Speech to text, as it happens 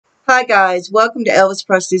Hi guys, welcome to Elvis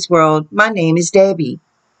Presley's World. My name is Debbie.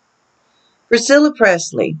 Priscilla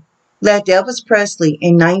Presley left Elvis Presley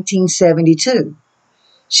in 1972.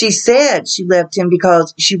 She said she left him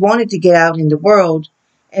because she wanted to get out in the world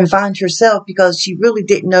and find herself because she really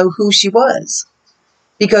didn't know who she was,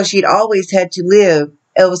 because she'd always had to live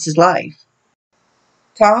Elvis's life.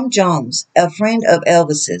 Tom Jones, a friend of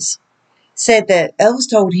Elvis's, said that Elvis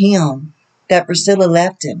told him that Priscilla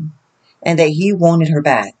left him and that he wanted her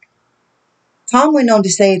back. Tom went on to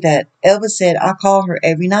say that Elvis said, "I call her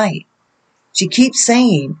every night. She keeps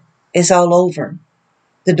saying it's all over.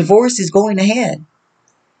 The divorce is going ahead."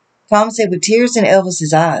 Tom said with tears in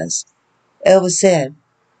Elvis's eyes, Elvis said,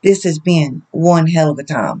 "This has been one hell of a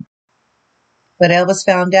time." But Elvis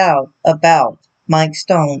found out about Mike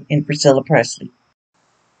Stone and Priscilla Presley.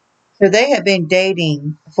 So they had been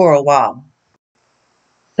dating for a while.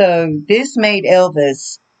 So this made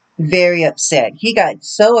Elvis very upset. He got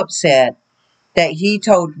so upset that he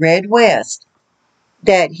told Red West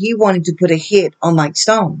that he wanted to put a hit on Mike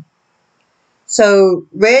Stone. So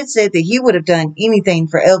Red said that he would have done anything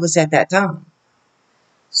for Elvis at that time.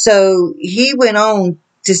 So he went on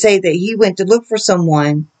to say that he went to look for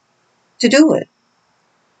someone to do it.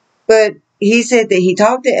 But he said that he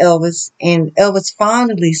talked to Elvis, and Elvis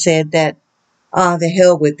finally said that, the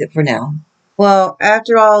hell with it for now. Well,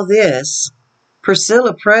 after all this,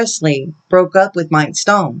 Priscilla Presley broke up with Mike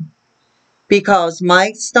Stone because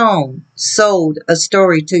Mike Stone sold a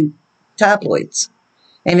story to tabloids.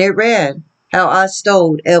 And it read, "How I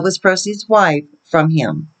stole Elvis Presley's wife from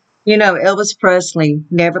him." You know, Elvis Presley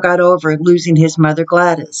never got over losing his mother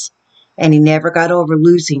Gladys, and he never got over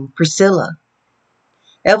losing Priscilla.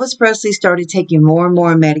 Elvis Presley started taking more and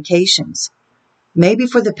more medications, maybe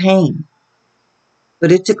for the pain,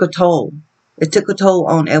 but it took a toll. It took a toll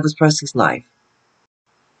on Elvis Presley's life.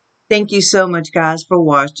 Thank you so much, guys, for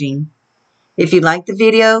watching. If you liked the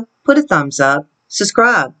video, put a thumbs up,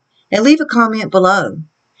 subscribe, and leave a comment below.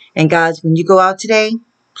 And guys, when you go out today,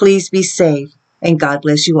 please be safe, and God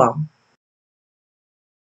bless you all.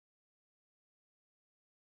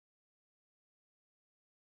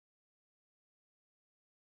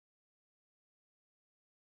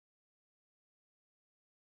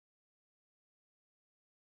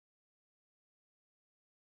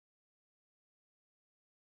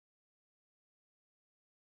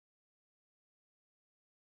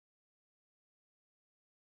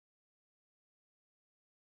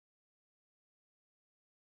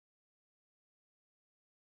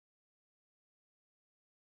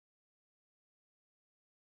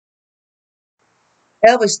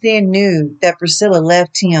 Elvis then knew that Priscilla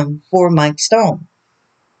left him for Mike Stone.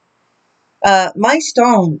 Mike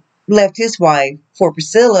Stone left his wife for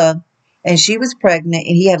Priscilla, and she was pregnant,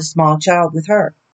 and he had a small child with her.